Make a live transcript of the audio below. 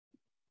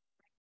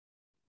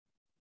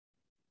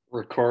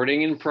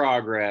Recording in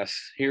progress.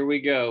 Here we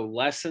go.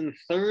 Lesson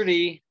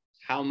 30,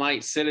 how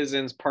might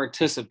citizens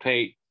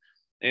participate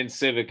in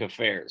civic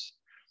affairs?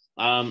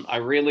 I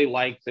really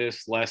like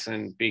this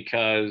lesson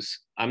because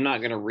I'm not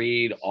going to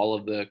read all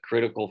of the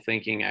critical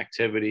thinking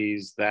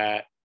activities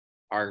that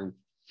are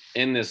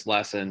in this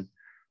lesson,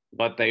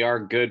 but they are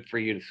good for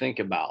you to think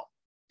about.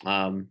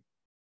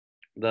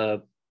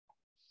 The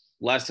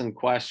lesson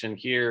question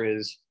here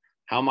is,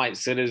 how might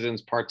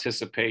citizens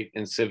participate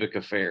in civic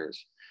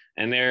affairs?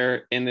 And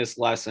there in this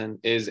lesson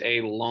is a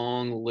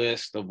long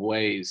list of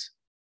ways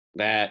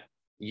that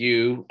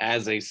you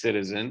as a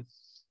citizen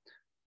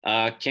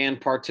can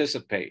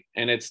participate.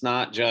 And it's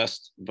not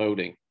just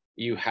voting.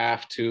 You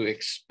have to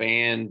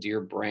expand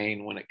your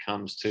brain when it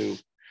comes to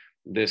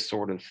this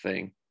sort of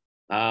thing.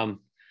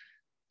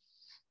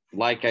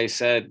 Like I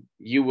said,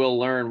 you will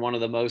learn one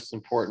of the most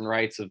important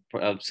rights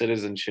of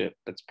citizenship.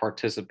 That's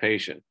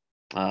participation.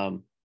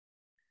 And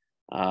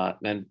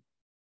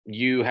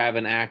you have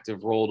an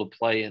active role to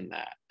play in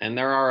that. And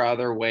there are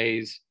other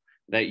ways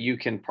that you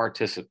can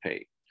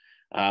participate.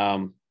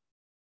 The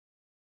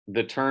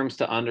terms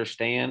to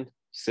understand: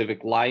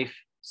 civic life,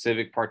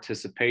 civic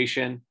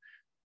participation,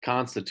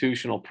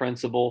 constitutional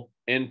principle,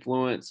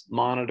 influence,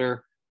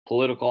 monitor,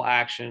 political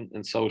action,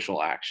 and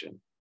social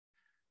action.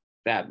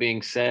 That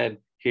being said,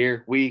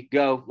 here we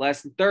go.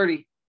 Lesson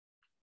 30.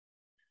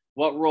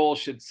 What role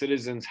should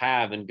citizens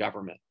have in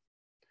government?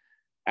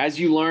 As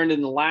you learned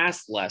in the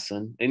last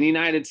lesson, in the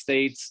United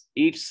States,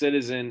 each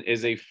citizen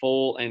is a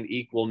full and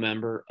equal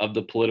member of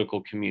the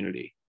political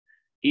community.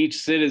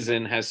 Each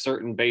citizen has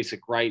certain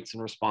basic rights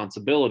and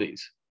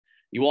responsibilities.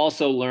 You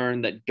also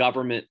learn that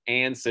government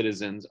and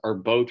citizens are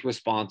both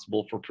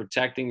responsible for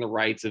protecting the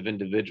rights of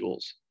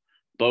individuals.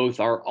 Both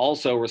are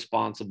also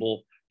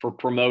responsible for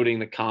promoting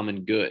the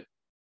common good.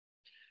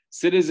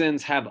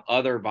 Citizens have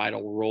other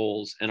vital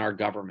roles in our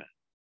government.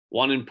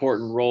 One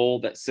important role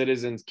that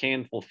citizens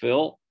can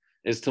fulfill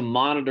is to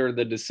monitor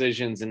the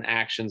decisions and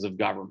actions of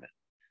government.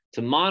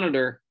 To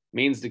monitor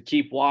means to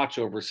keep watch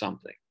over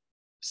something.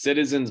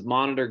 Citizens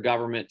monitor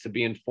government to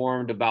be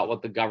informed about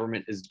what the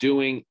government is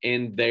doing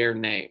in their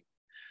name.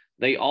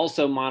 They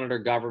also monitor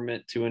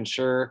government to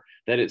ensure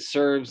that it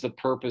serves the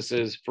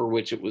purposes for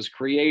which it was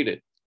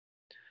created.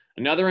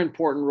 Another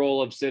important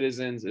role of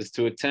citizens is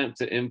to attempt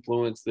to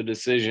influence the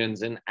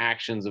decisions and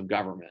actions of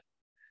government.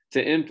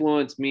 To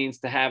influence means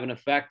to have an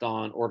effect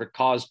on or to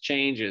cause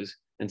changes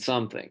in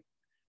something.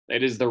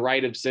 It is the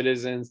right of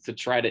citizens to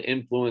try to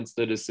influence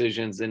the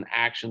decisions and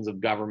actions of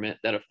government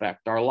that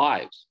affect our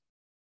lives.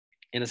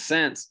 In a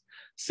sense,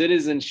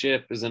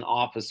 citizenship is an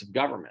office of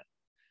government.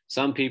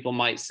 Some people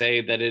might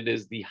say that it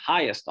is the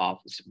highest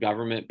office of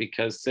government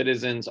because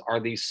citizens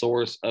are the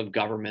source of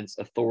government's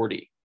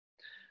authority.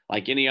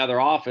 Like any other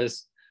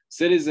office,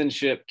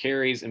 citizenship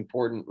carries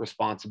important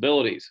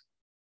responsibilities.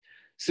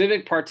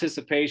 Civic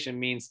participation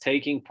means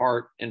taking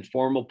part in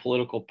formal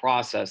political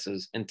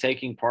processes and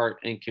taking part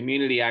in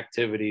community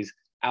activities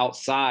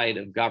outside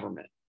of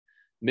government.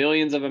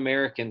 Millions of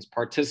Americans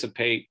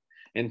participate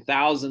in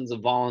thousands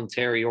of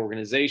voluntary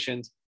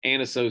organizations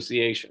and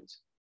associations.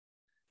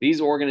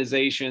 These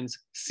organizations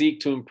seek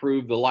to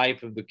improve the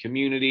life of the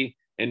community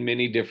in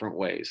many different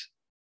ways.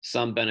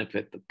 Some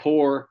benefit the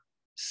poor,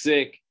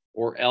 sick,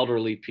 or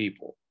elderly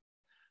people.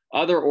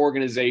 Other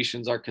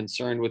organizations are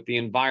concerned with the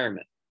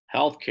environment,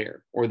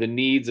 healthcare, or the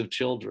needs of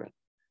children.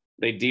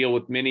 They deal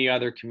with many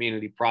other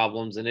community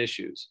problems and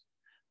issues.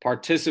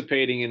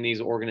 Participating in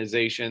these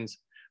organizations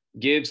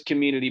gives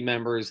community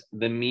members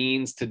the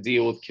means to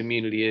deal with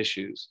community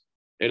issues.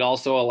 It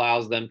also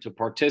allows them to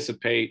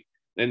participate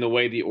in the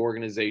way the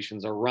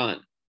organizations are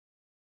run.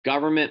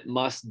 Government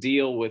must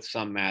deal with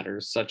some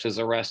matters, such as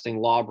arresting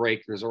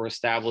lawbreakers or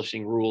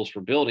establishing rules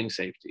for building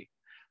safety.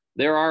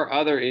 There are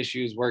other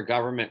issues where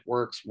government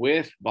works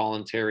with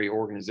voluntary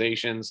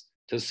organizations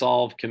to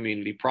solve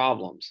community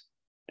problems.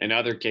 In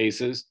other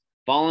cases,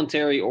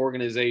 voluntary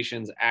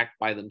organizations act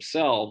by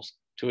themselves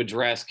to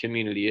address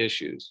community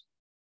issues.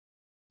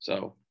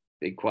 So,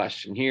 big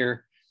question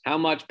here: how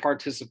much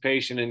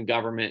participation in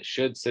government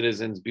should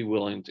citizens be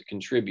willing to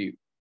contribute?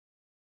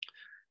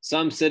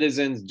 Some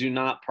citizens do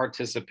not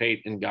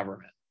participate in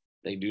government.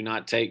 They do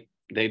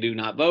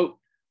not vote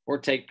or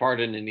take part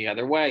in any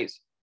other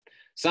ways.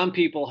 Some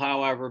people,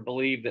 however,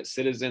 believe that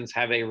citizens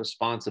have a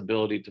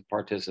responsibility to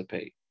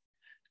participate.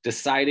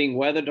 Deciding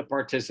whether to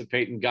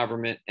participate in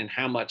government and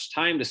how much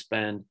time to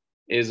spend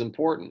is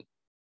important.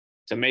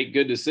 To make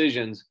good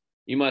decisions,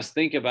 you must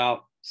think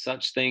about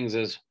such things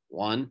as: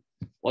 1,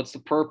 what's the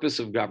purpose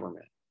of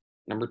government?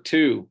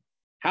 2,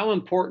 how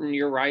important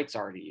your rights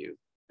are to you?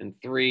 And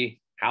 3,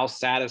 how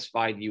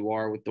satisfied you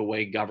are with the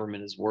way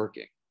government is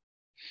working.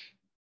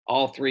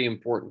 All 3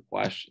 important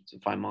questions,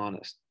 if I'm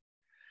honest.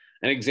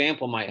 An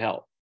example might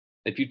help.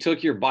 If you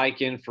took your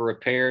bike in for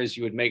repairs,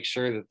 you would make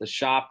sure that the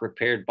shop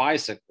repaired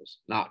bicycles,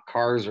 not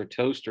cars or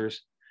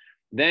toasters.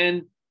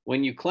 Then,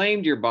 when you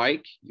claimed your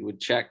bike, you would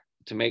check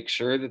to make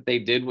sure that they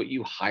did what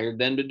you hired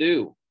them to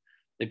do.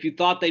 If you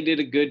thought they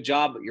did a good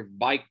job, but your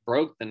bike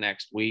broke the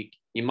next week,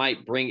 you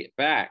might bring it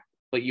back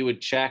but you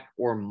would check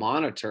or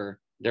monitor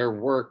their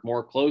work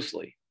more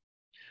closely.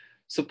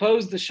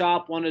 Suppose the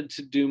shop wanted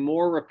to do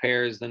more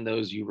repairs than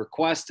those you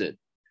requested.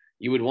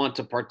 You would want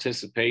to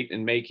participate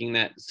in making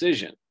that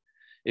decision.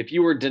 If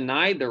you were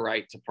denied the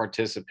right to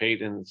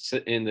participate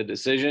in the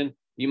decision,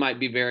 you might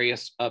be very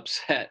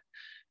upset,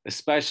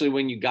 especially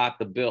when you got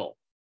the bill.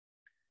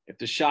 If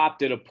the shop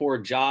did a poor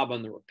job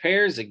on the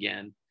repairs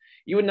again,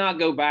 you would not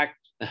go back,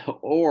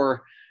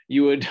 or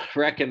you would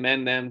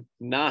recommend them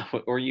not,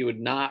 or you would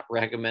not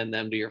recommend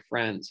them to your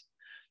friends.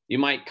 You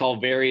might call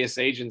various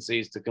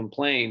agencies to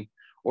complain,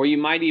 or you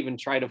might even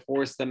try to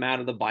force them out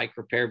of the bike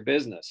repair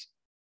business.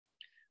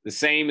 The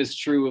same is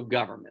true of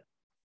government.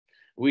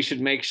 We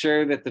should make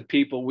sure that the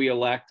people we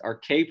elect are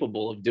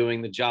capable of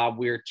doing the job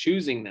we are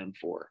choosing them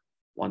for.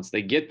 Once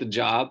they get the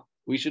job,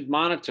 we should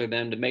monitor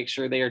them to make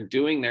sure they are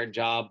doing their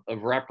job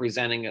of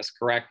representing us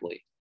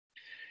correctly.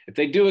 If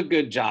they do a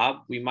good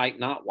job, we might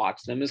not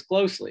watch them as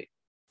closely.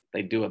 If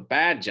they do a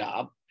bad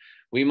job,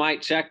 we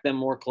might check them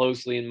more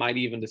closely and might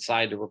even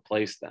decide to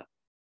replace them.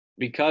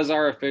 Because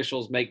our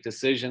officials make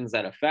decisions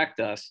that affect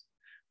us,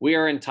 we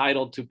are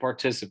entitled to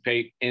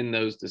participate in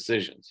those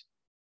decisions.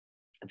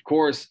 Of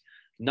course,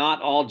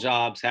 not all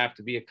jobs have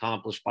to be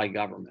accomplished by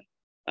government.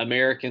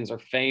 Americans are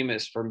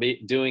famous for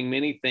doing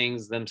many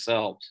things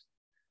themselves.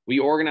 We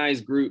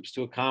organize groups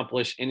to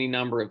accomplish any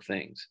number of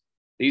things.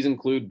 These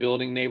include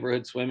building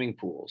neighborhood swimming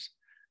pools,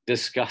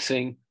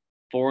 discussing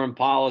foreign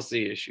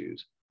policy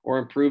issues, or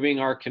improving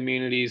our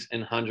communities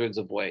in hundreds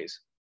of ways.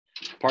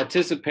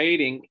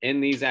 Participating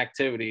in these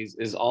activities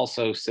is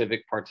also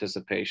civic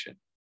participation.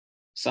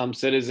 Some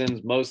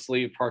citizens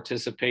mostly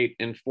participate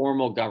in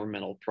formal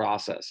governmental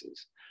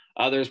processes.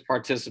 Others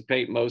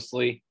participate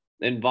mostly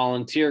in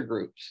volunteer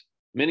groups.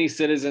 Many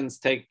citizens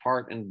take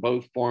part in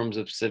both forms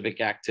of civic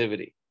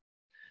activity.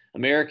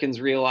 Americans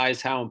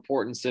realize how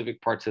important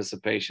civic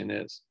participation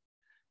is.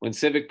 When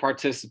civic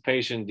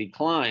participation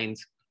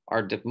declines,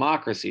 our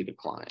democracy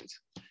declines.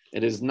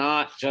 It is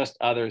not just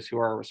others who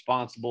are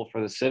responsible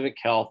for the civic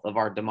health of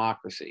our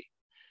democracy.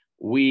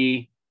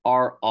 We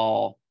are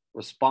all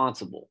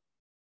responsible.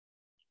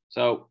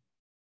 So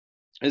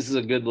this is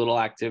a good little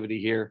activity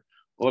here.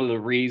 What are the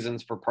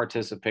reasons for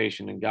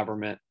participation in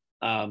government?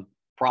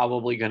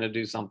 Probably going to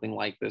do something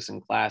like this in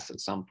class at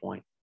some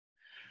point.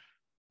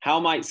 How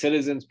might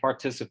citizens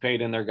participate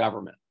in their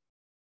government?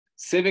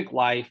 Civic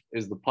life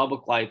is the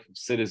public life of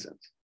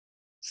citizens.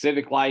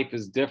 Civic life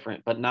is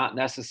different, but not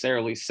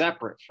necessarily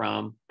separate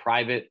from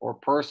private or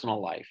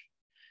personal life.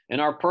 In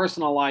our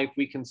personal life,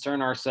 we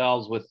concern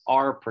ourselves with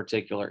our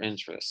particular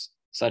interests,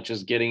 such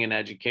as getting an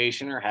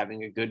education or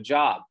having a good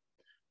job.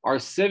 Our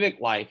civic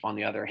life, on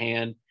the other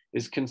hand,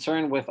 is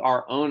concerned with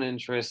our own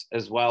interests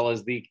as well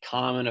as the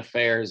common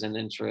affairs and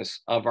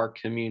interests of our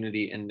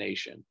community and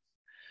nation.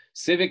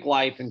 Civic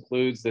life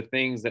includes the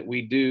things that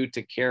we do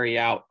to carry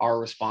out our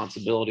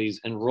responsibilities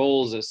and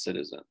roles as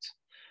citizens.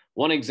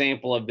 One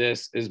example of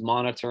this is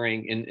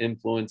monitoring and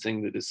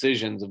influencing the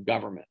decisions of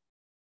government.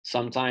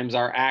 Sometimes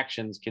our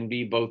actions can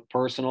be both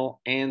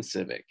personal and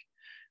civic.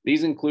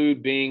 These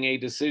include being a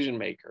decision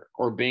maker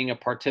or being a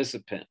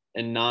participant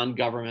in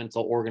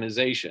non-governmental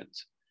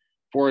organizations.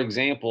 For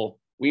example,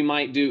 we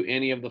might do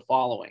any of the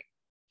following: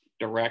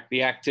 direct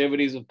the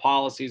activities of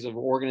policies of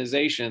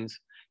organizations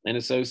and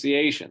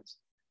associations.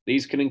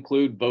 These can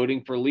include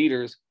voting for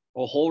leaders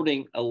or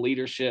holding a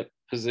leadership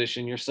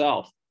position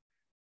yourself.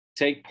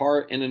 Take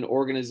part in an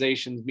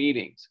organization's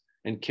meetings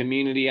and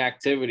community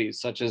activities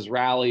such as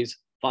rallies,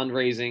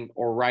 fundraising,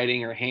 or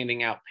writing or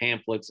handing out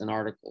pamphlets and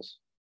articles.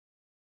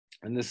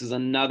 And this is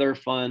another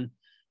fun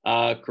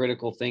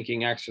critical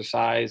thinking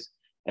exercise.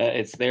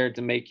 It's there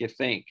to make you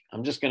think.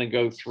 I'm just going to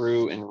go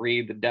through and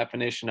read the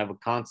definition of a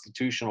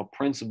constitutional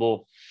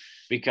principle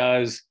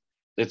because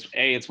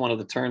it's one of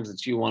the terms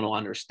that you want to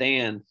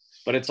understand,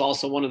 but it's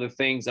also one of the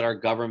things that our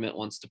government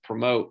wants to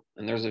promote.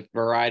 And there's a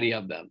variety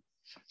of them.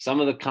 Some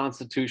of the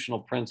constitutional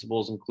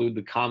principles include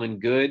the common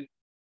good,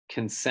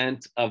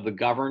 consent of the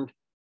governed,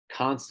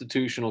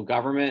 constitutional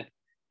government,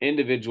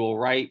 individual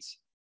rights,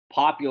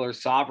 popular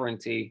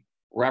sovereignty,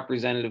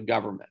 representative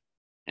government.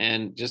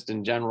 And just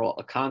in general,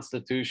 a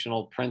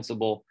constitutional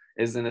principle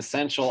is an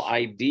essential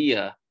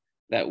idea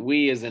that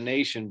we as a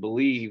nation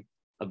believe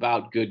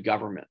about good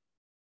government.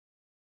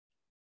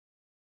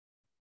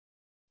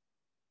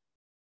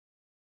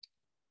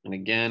 And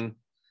again,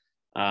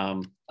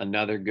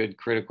 another good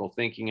critical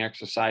thinking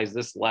exercise.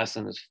 This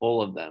lesson is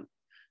full of them,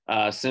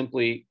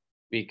 simply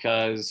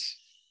because,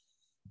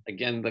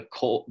 again, the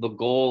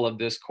goal of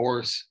this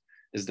course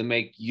is to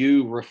make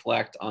you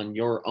reflect on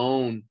your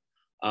own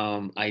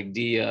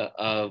idea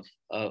of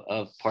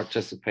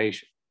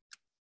participation.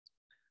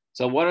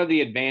 So what are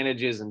the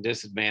advantages and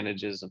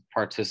disadvantages of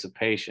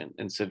participation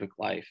in civic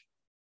life?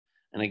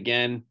 And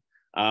again,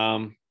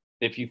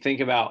 if you think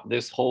about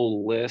this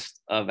whole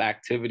list of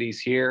activities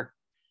here,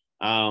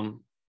 some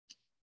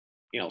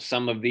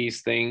of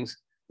these things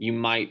you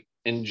might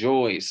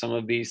enjoy. Some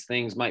of these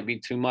things might be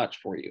too much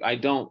for you. I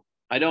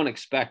don't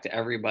expect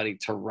everybody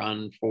to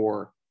run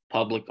for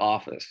public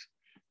office,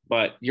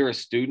 but you're a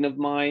student of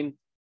mine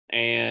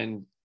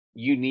And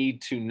you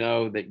need to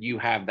know that you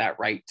have that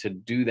right to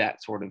do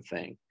that sort of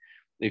thing.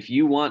 If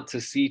you want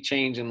to see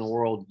change in the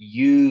world,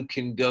 you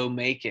can go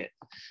make it.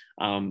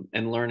 And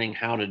learning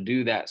how to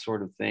do that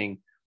sort of thing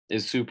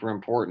is super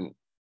important.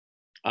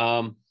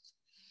 What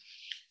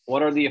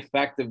are the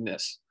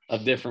effectiveness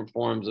of different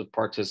forms of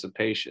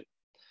participation?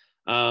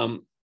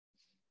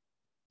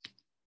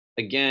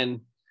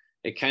 Again,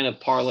 it kind of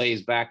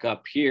parlays back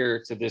up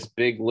here to this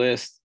big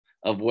list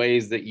of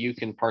ways that you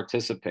can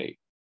participate.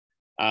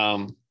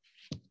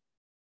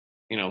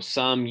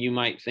 Some you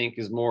might think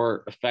is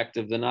more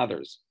effective than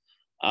others.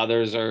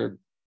 Others are,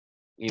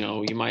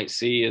 you might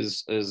see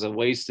as a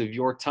waste of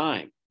your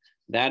time.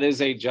 That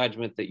is a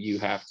judgment that you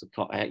have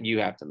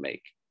to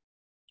make.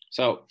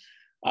 So,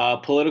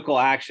 political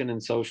action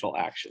and social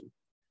action.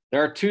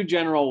 There are two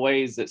general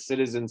ways that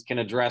citizens can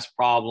address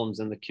problems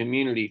in the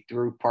community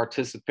through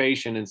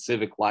participation in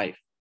civic life.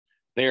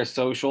 They are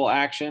social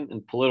action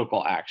and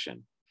political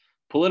action.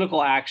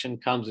 Political action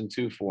comes in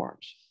two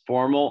forms,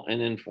 formal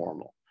and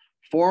informal.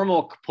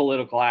 Formal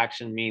political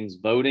action means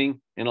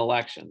voting in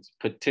elections,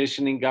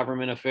 petitioning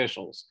government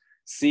officials,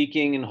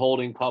 seeking and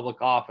holding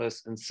public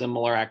office, and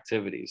similar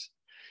activities.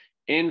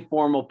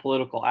 Informal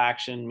political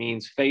action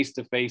means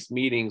face-to-face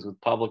meetings with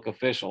public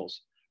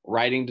officials,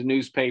 writing to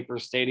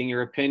newspapers, stating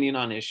your opinion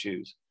on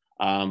issues,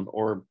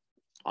 or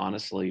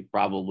honestly,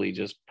 probably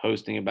just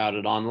posting about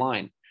it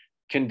online,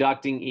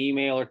 conducting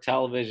email or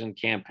television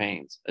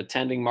campaigns,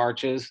 attending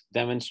marches,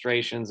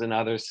 demonstrations, and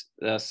other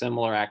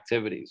similar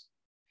activities.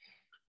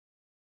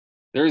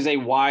 There is a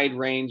wide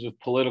range of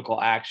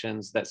political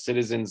actions that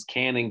citizens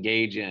can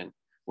engage in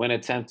when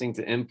attempting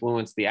to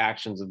influence the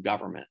actions of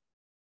government.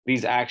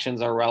 These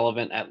actions are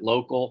relevant at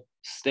local,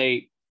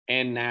 state,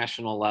 and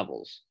national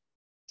levels.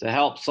 To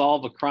help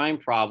solve a crime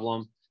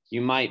problem, you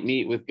might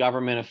meet with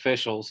government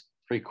officials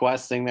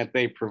requesting that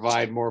they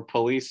provide more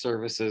police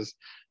services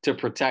to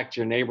protect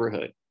your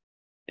neighborhood.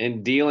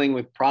 In dealing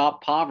with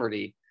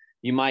poverty,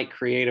 you might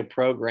create a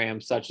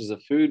program such as a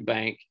food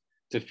bank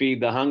to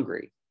feed the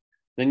hungry.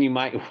 Then you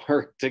might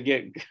work to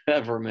get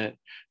government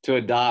to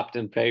adopt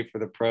and pay for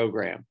the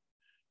program.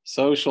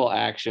 Social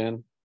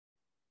action,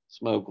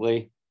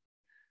 Smokely.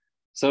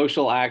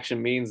 Social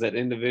action means that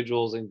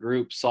individuals and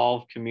groups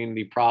solve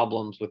community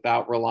problems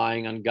without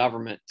relying on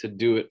government to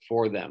do it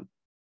for them.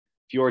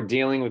 If you are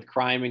dealing with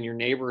crime in your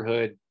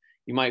neighborhood,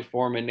 you might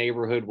form a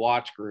neighborhood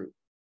watch group.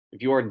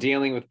 If you are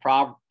dealing with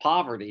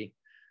poverty,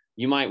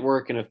 you might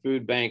work in a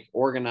food bank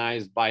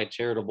organized by a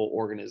charitable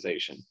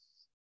organization.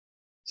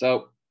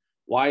 So,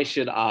 why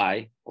should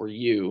I or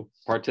you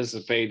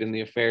participate in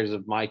the affairs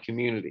of my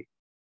community?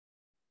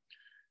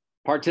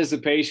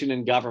 Participation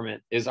in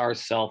government is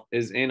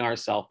in our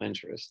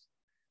self-interest.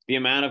 The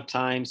amount of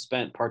time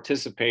spent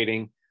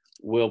participating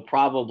will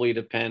probably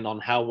depend on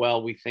how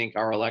well we think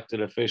our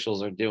elected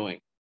officials are doing.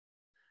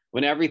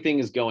 When everything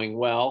is going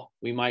well,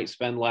 we might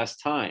spend less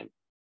time.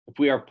 If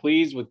we are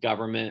pleased with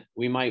government,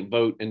 we might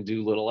vote and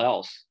do little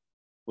else.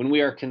 When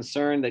we are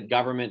concerned that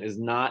government is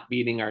not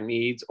meeting our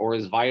needs or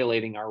is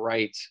violating our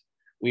rights,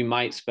 we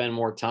might spend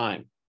more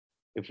time.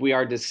 If we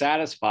are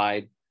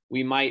dissatisfied,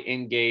 we might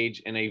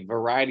engage in a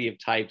variety of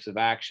types of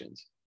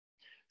actions.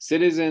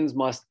 Citizens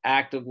must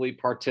actively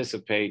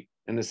participate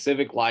in the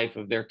civic life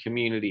of their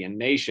community and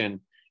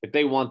nation if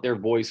they want their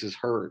voices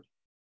heard.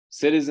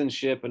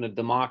 Citizenship in a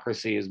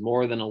democracy is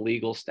more than a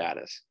legal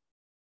status.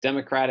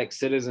 Democratic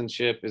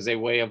citizenship is a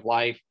way of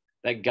life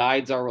that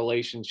guides our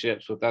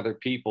relationships with other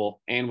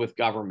people and with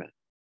government.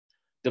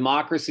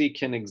 Democracy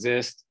can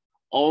exist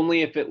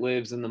only if it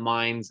lives in the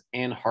minds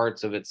and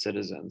hearts of its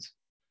citizens.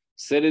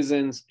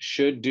 Citizens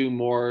should do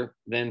more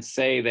than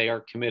say they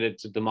are committed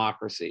to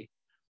democracy.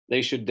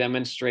 They should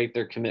demonstrate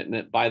their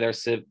commitment by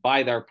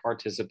their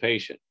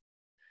participation.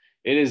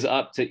 It is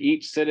up to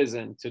each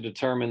citizen to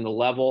determine the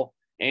level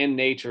and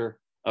nature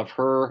of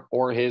her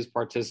or his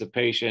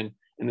participation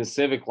in the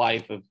civic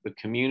life of the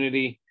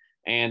community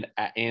and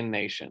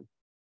nation.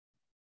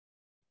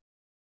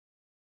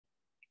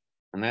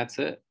 And that's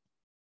it.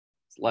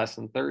 It's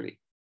lesson 30.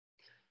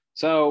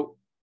 So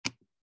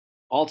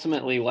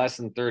ultimately,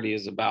 lesson 30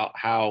 is about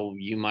how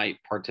you might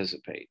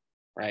participate,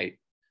 right?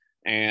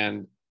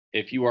 And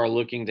if you are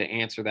looking to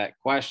answer that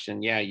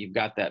question, yeah, you've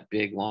got that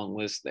big long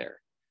list there.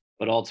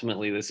 But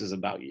ultimately, this is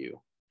about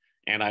you.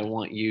 And I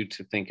want you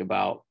to think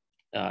about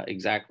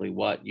exactly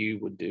what you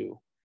would do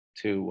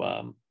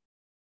to,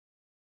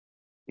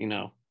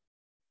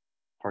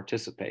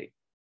 participate.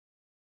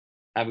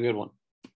 Have a good one.